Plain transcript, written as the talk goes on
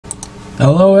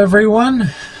Hello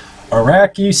everyone,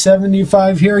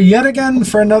 Iraqi75 here yet again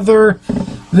for another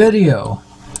video.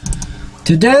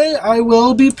 Today I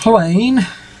will be playing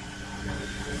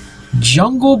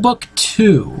Jungle Book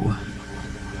 2.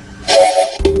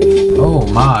 Oh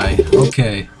my,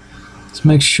 okay. Let's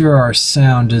make sure our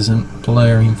sound isn't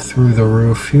blaring through the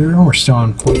roof here. We're still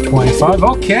on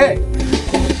 0.25, okay.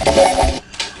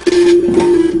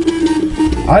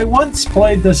 I once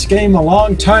played this game a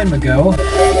long time ago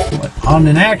on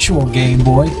an actual Game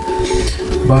Boy,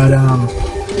 but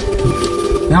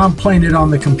now I'm playing it on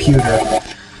the computer.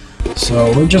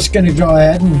 So we're just gonna go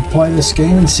ahead and play this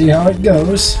game and see how it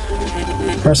goes.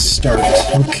 Press start.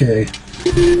 Okay.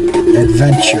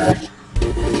 Adventure.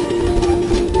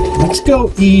 Let's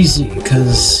go easy,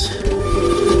 because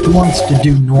who wants to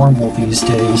do normal these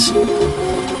days?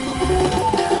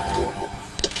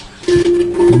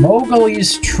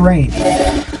 Mowgli's training.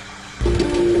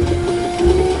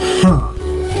 Huh.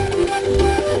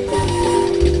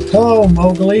 Hello,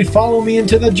 Mowgli. Follow me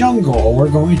into the jungle. We're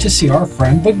going to see our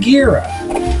friend Bagheera.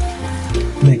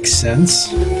 Makes sense.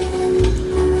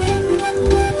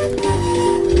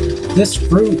 This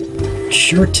fruit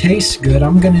sure tastes good.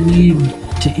 I'm gonna need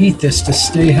to eat this to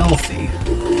stay healthy.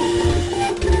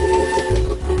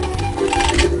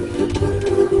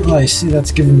 Oh, I see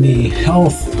that's giving me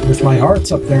health with my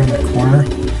hearts up there in the corner.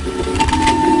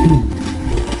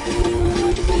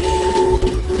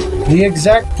 The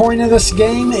exact point of this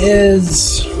game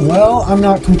is, well, I'm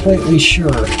not completely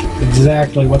sure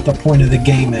exactly what the point of the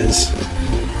game is.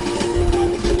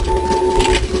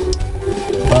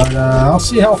 But I'll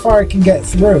see how far I can get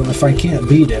through if I can't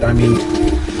beat it. I mean,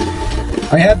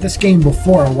 I had this game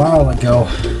before a while ago.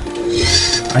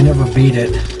 I never beat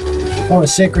it. Oh, a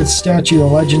sacred statue. The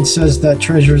legend says that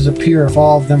treasures appear if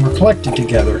all of them are collected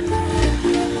together.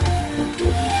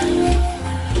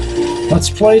 Let's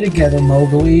play together,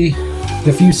 Mowgli.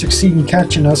 If you succeed in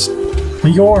catching us,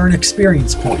 you'll earn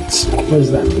experience points. What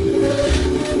does that mean?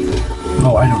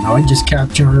 Oh, I don't know. I just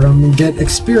capture them and get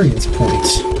experience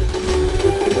points.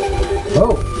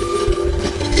 Oh.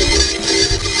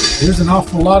 There's an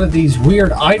awful lot of these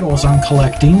weird idols I'm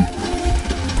collecting.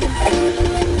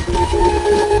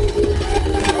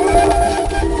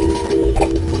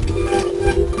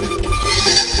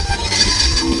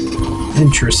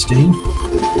 Interesting.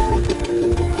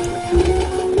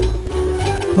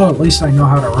 Well, at least I know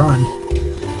how to run.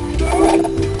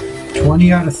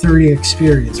 20 out of 30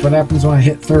 experience. What happens when I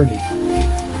hit 30?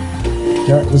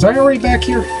 Was I already back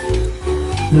here?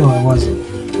 No, I wasn't.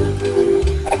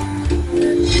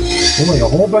 Boy, a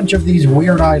whole bunch of these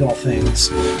weird idol things.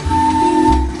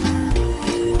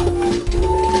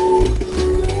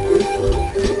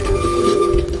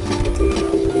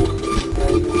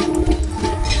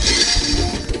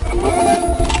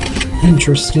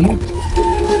 Interesting.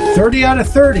 30 out of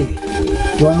 30.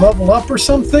 Do I level up or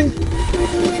something?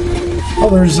 Oh,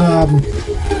 there's,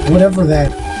 whatever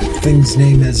that thing's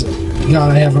name is.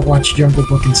 God, I haven't watched Jungle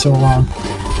Book in so long.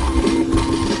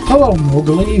 Hello,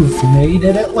 Mowgli. You've made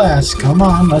it at last. Come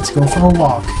on, let's go for a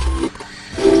walk.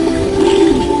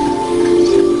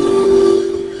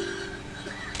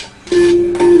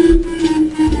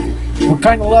 What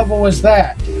kind of level was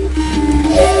that?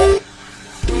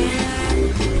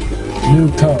 New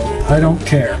code. I don't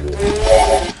care.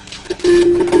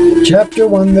 Chapter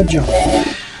 1, The Jungle.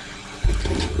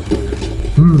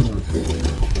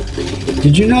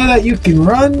 Did you know that you can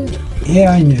run?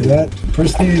 Yeah, I knew that.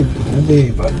 Press the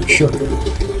A button. Sure.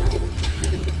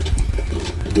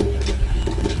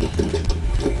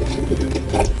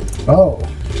 Oh.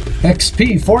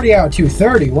 XP. 40 out of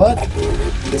 230. What?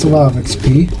 That's a lot of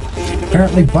XP.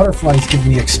 Apparently butterflies give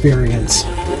me experience.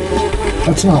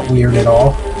 That's not weird at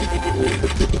all.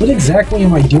 What exactly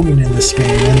am I doing in this game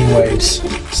anyways?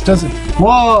 This doesn't...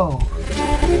 Whoa!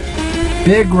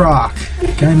 Big rock.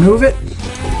 Can I move it?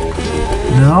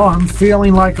 No, I'm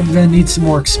feeling like I'm going to need some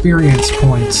more experience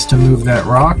points to move that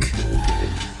rock.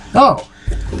 Oh!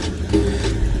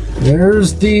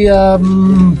 There's the,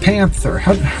 panther.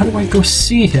 How do I go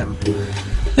see him?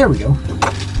 There we go.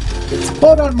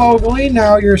 Hold on, Mowgli.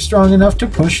 Now you're strong enough to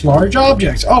push large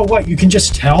objects. Oh, what? You can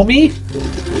just tell me?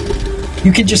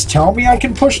 You can just tell me I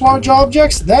can push large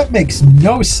objects? That makes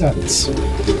no sense.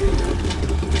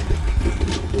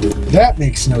 That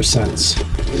makes no sense.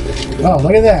 Oh,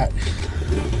 look at that.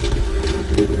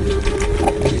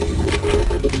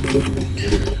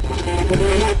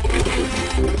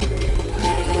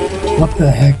 What the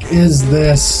heck is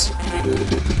this?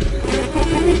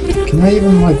 Can I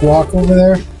even, like, walk over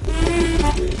there?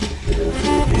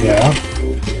 Yeah.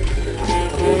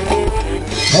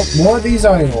 Oh, more of these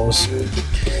idols.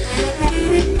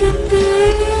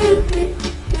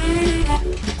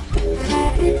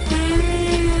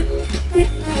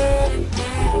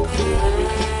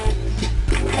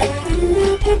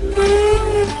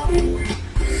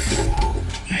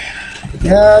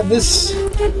 Yeah, this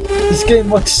game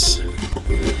looks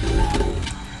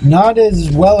not as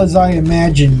well as I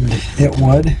imagined it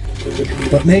would,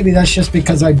 but maybe that's just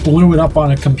because I blew it up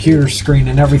on a computer screen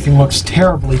and everything looks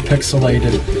terribly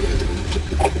pixelated.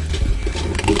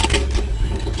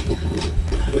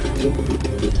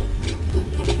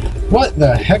 What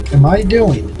the heck am I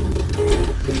doing?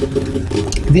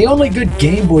 The only good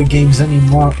Game Boy games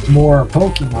anymore are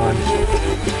Pokemon.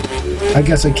 I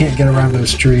guess I can't get around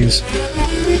those trees.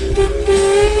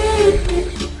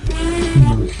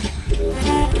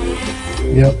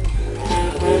 Yep.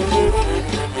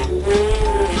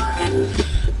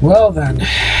 Well then.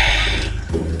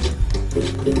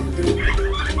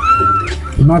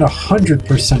 I'm not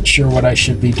 100% sure what I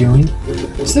should be doing.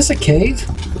 Is this a cave?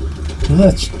 Well,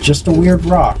 that's just a weird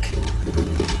rock.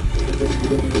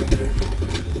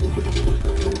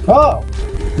 Oh!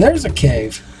 There's a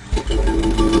cave.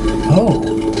 Oh.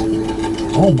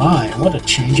 Oh my, what a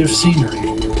change of scenery.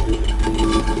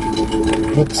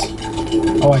 What's...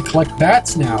 Oh, I collect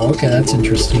bats now. Okay, that's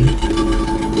interesting.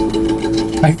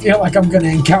 I feel like I'm going to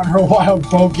encounter a wild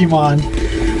Pokemon.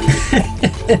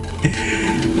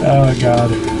 Oh,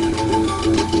 God.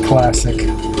 Classic.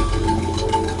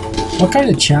 What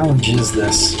kind of challenge is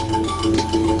this?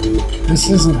 This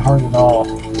isn't hard at all.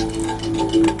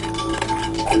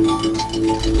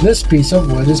 This piece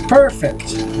of wood is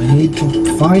perfect. I need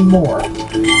to find more.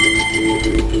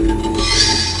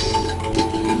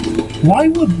 Why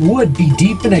would wood be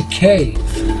deep in a cave?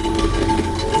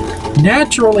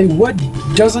 Naturally, wood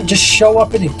doesn't just show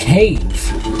up in a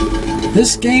cave.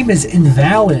 This game is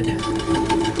invalid.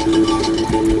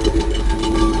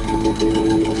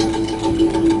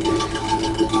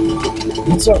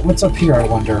 What's up here, I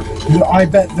wonder? I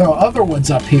bet the other one's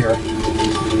up here.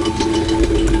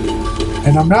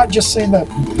 And I'm not just saying that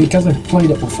because I've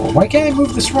played it before. Why can't I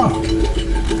move this rock?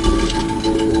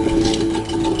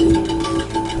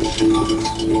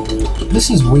 This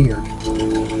is weird.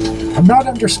 I'm not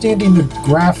understanding the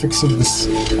graphics of this,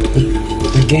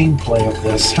 the gameplay of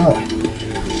this. Huh.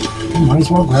 You might as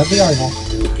well grab the idol.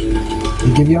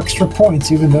 They give you extra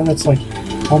points, even though that's like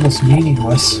almost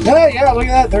meaningless. Hey, yeah, look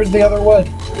at that. There's the other wood.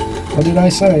 What did I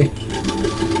say?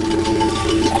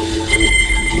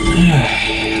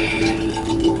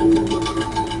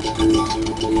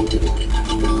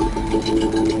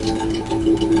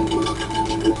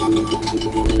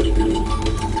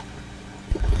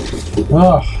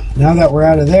 Oh, now that we're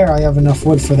out of there, I have enough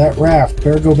wood for that raft.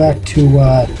 Better go back to,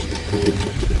 I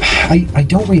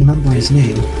don't remember his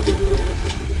name.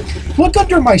 Look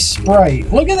under my sprite.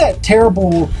 Look at that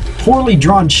terrible, poorly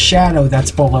drawn shadow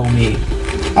that's below me.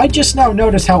 I just now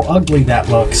noticed how ugly that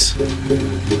looks.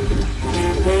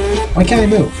 Why can't I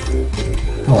move?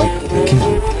 Oh, I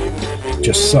can't. It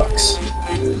just sucks.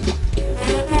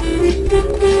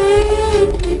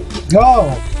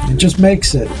 Oh, it just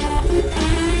makes it.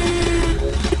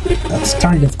 That's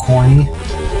kind of corny.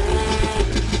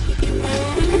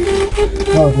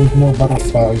 Oh, there's more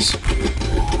butterflies.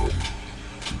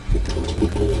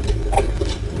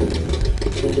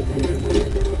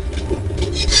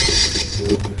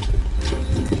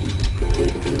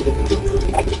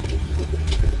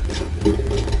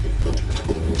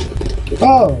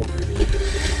 Oh!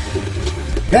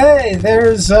 Hey,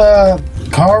 there's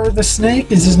Car the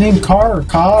Snake. Is his name Car or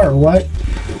Ka or what?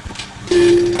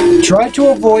 Try to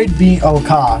avoid being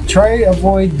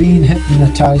avoid being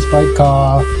hypnotized by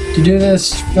Ka. To do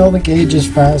this, fill the gauge as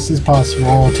fast as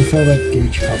possible. To fill that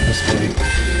gauge, press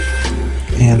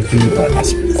A and B button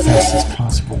as fast as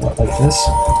possible. What, like this?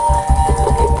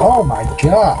 Oh my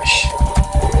gosh!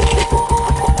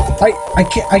 I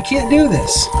can't do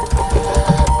this.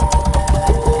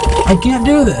 I can't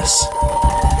do this.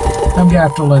 I'm gonna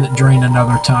have to let it drain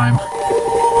another time.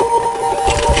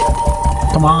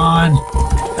 Come on.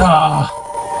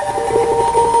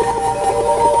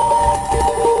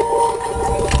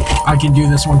 I can do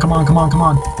this one. Come on, come on, come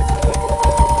on.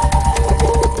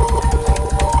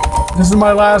 This is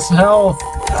my last health.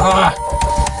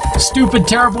 Stupid,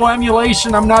 terrible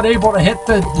emulation. I'm not able to hit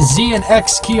the Z and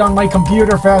X key on my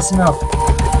computer fast enough.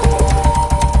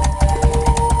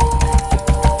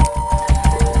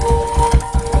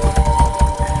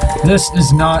 This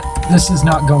is not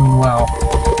going well.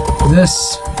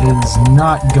 This is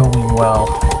not going well.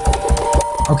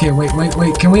 Okay, wait.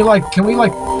 Can we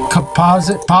pause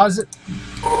it?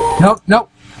 Nope.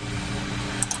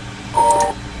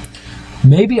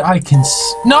 Maybe I can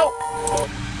no!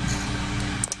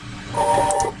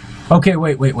 Okay,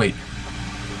 wait.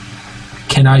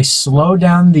 Can I slow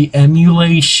down the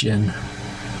emulation?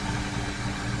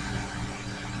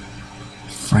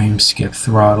 Frame skip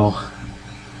throttle.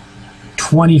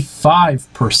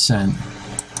 25%.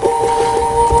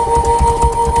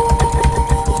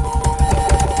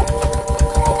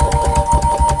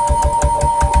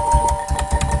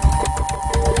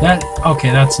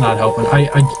 Okay, that's not helping. I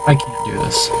can't do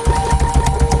this.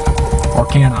 Or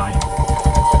can I?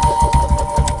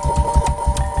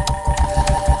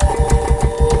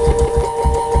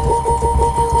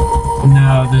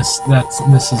 No, this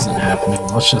isn't happening.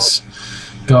 Let's just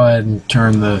go ahead and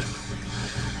turn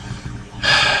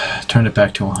it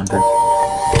back to 100.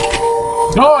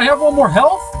 Oh, I have one more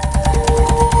health?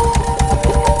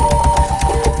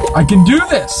 I can do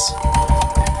this!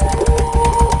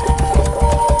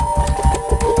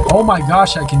 Oh my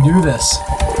gosh, I can do this.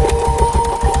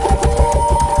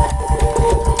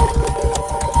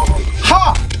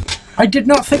 Ha! I did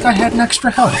not think I had an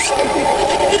extra health.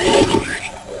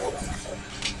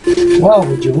 Well,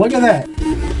 would you look at that?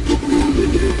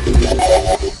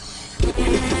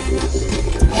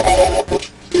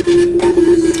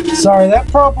 Sorry, that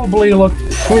probably looked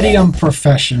pretty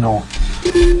unprofessional.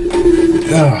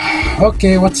 Ugh.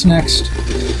 Okay, what's next?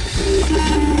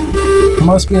 There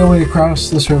must be a way across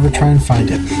this river. Try and find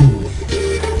it.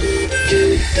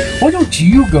 Why don't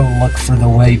you go look for the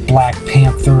way, Black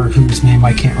Panther, whose name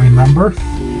I can't remember?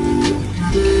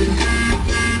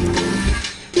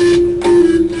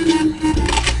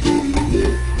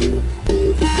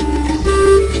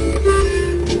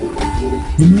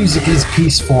 The music is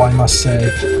peaceful, I must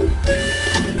say.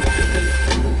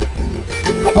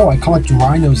 Oh, I collect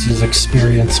rhinos as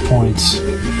experience points.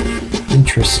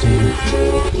 Interesting.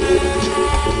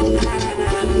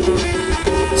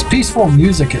 It's peaceful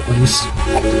music, at least.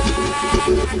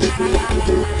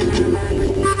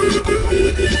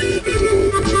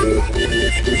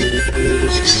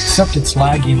 Except it's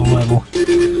lagging a little.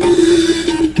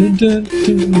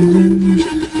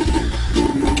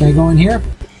 Can I go in here?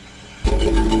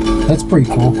 That's pretty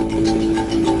cool.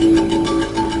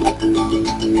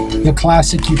 The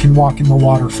classic, you can walk in the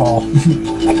waterfall.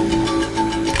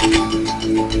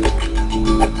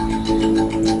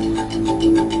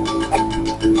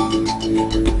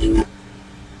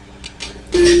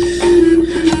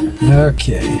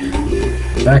 Okay,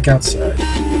 back outside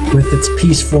with its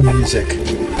peaceful music.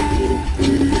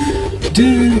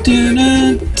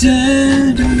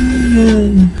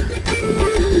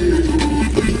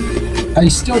 I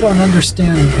still don't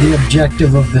understand the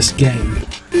objective of this game.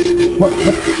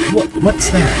 What's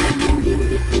that?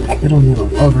 I don't know.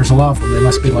 Oh, there's a lot of them. They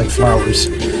must be like flowers.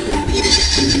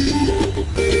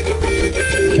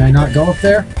 Can I not go up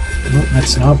there? Nope,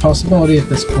 that's not a possibility at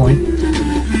this point.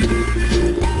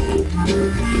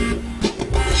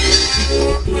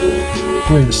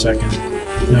 Wait a second.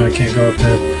 No, I can't go up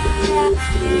there.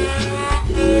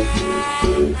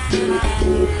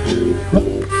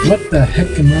 What the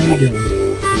heck am I doing?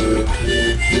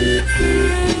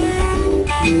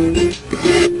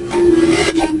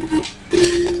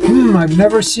 I've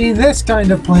never seen this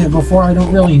kind of plant before. I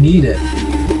don't really need it.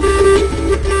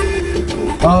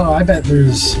 Oh, I bet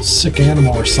there's a sick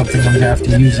animal or something I'm gonna have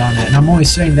to use on it. And I'm only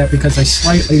saying that because I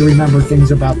slightly remember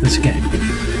things about this game.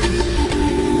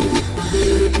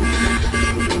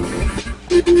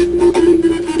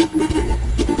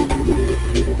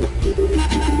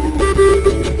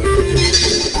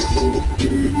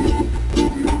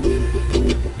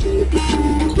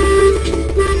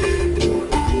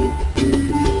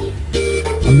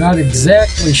 I'm not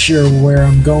exactly sure where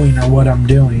I'm going or what I'm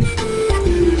doing.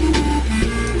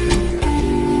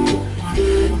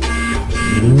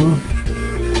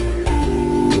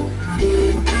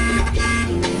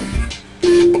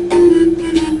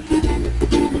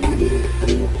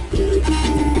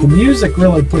 The music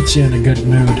really puts you in a good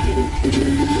mood.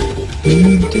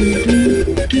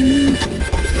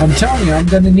 I'm telling you, I'm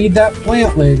going to need that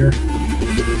plant later.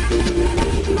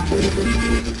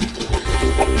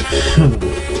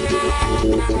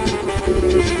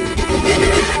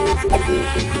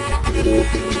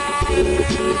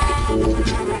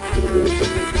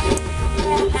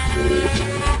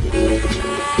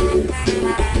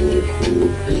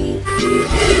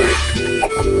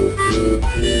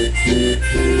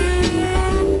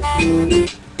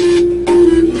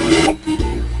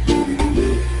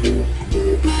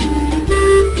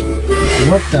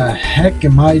 What the heck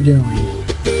am I doing?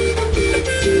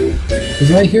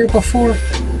 Was I here before?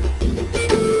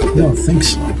 I don't think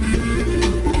so.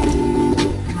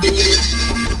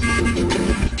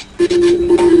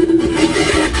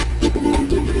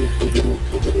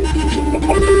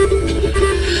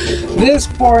 This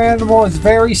poor animal is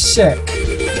very sick.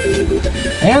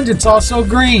 And it's also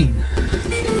green.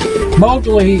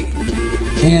 Mowgli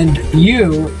and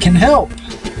you can help.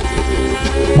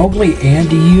 Mowgli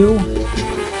and you?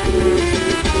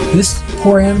 This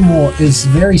poor animal is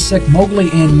very sick.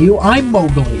 Mowgli and you? I'm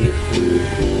Mowgli.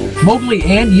 Mowgli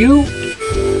and you?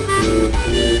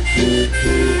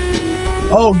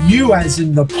 Oh, you as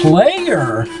in the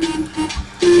player.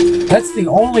 That's the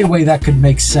only way that could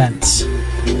make sense.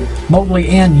 Mowgli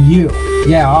and you.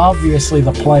 Yeah, obviously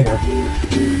the player.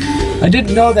 I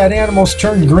didn't know that animals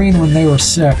turned green when they were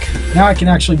sick. Now I can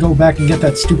actually go back and get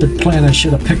that stupid plant I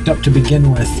should have picked up to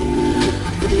begin with.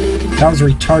 That was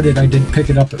retarded. I didn't pick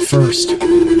it up at first. I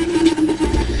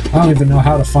don't even know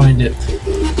how to find it.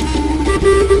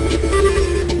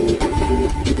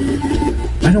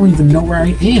 I don't even know where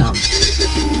I am.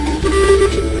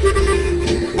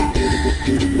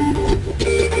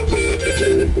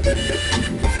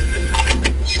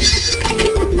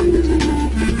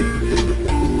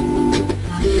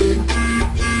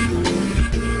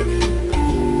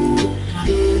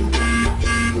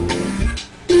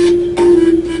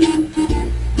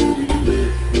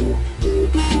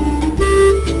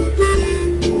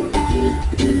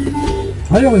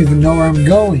 I don't even know where I'm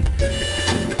going.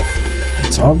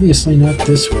 It's obviously not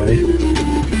this way.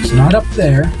 It's not up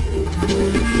there.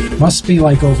 Must be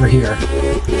like over here.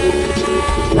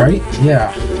 Right?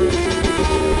 Yeah.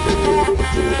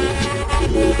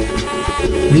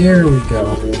 Here we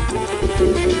go.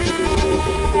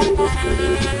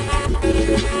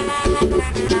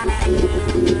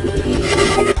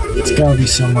 It's gotta be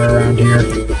somewhere around here.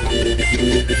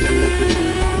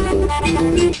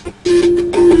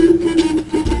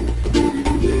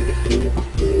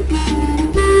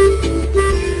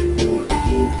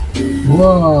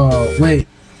 Whoa, wait.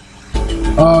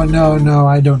 Oh, no,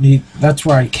 I don't need... That's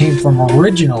where I came from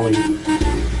originally.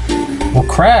 Well,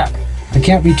 crap. I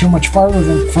can't be too much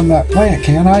farther from that plant,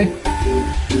 can I?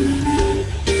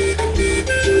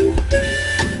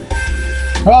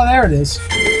 Oh, there it is.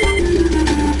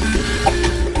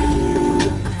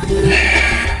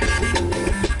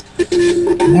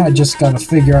 Now I just gotta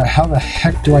figure out how the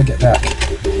heck do I get back.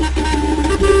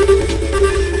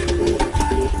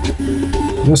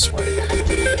 This way.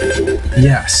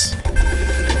 Yes.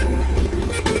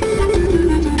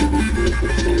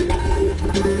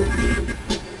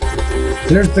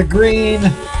 There's the green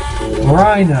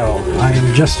rhino. I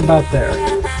am just about there.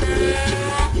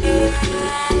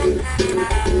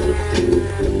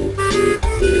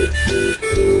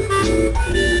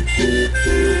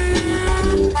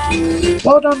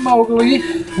 Well done, Mowgli.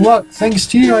 Look, thanks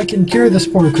to you, I can cure this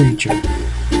poor creature.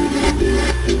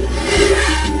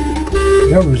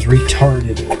 That was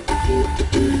retarded.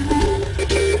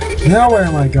 Now where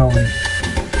am I going?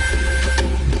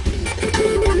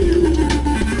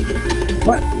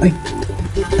 What? I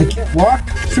can't walk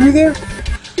through there?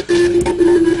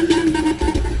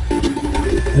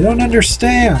 I don't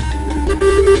understand.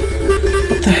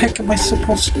 What the heck am I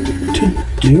supposed to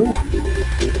do?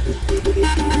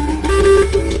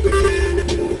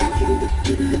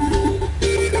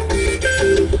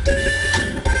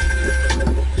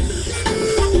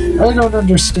 I don't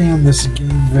understand this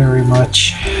game very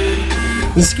much.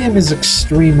 This game is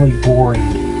extremely boring.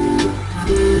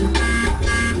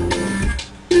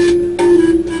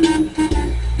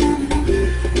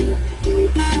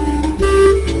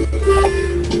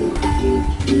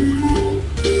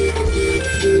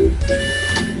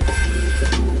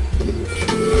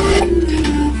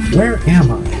 Where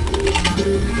am I?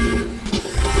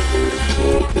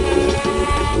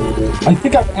 I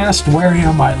think I've asked where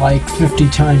am I like 50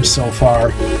 times so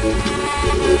far.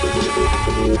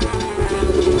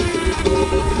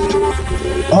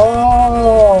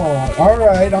 Oh,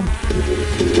 alright,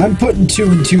 I'm putting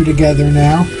two and two together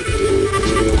now.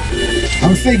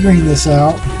 I'm figuring this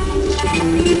out.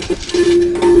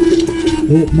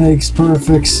 It makes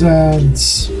perfect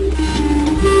sense.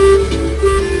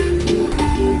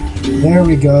 There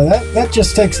we go. That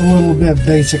just takes a little bit of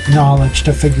basic knowledge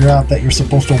to figure out that you're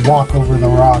supposed to walk over the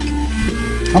rock.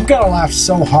 I'm gonna laugh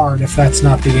so hard if that's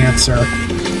not the answer.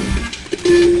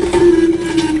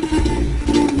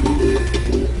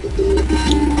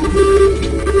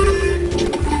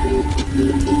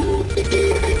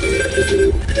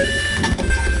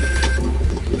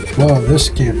 Whoa, this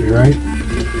can't be right.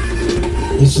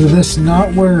 Is this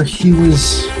not where he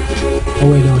was... Oh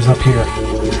wait, it was up here.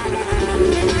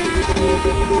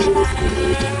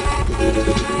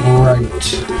 Right.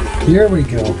 Here we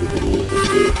go.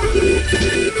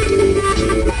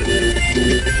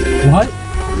 What?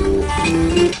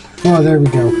 Oh, there we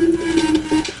go.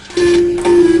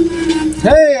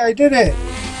 Hey, I did it!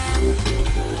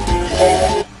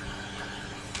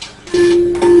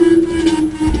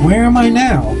 Where am I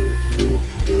now?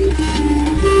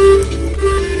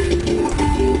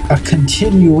 A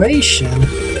continuation?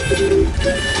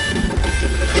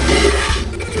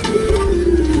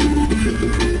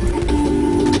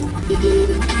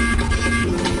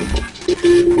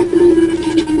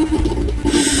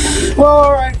 Well,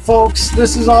 alright folks,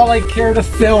 this is all I care to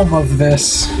film of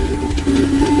this.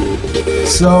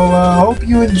 So, hope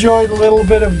you enjoyed a little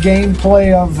bit of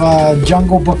gameplay of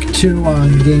Jungle Book 2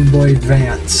 on Game Boy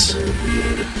Advance.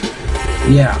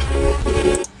 Yeah.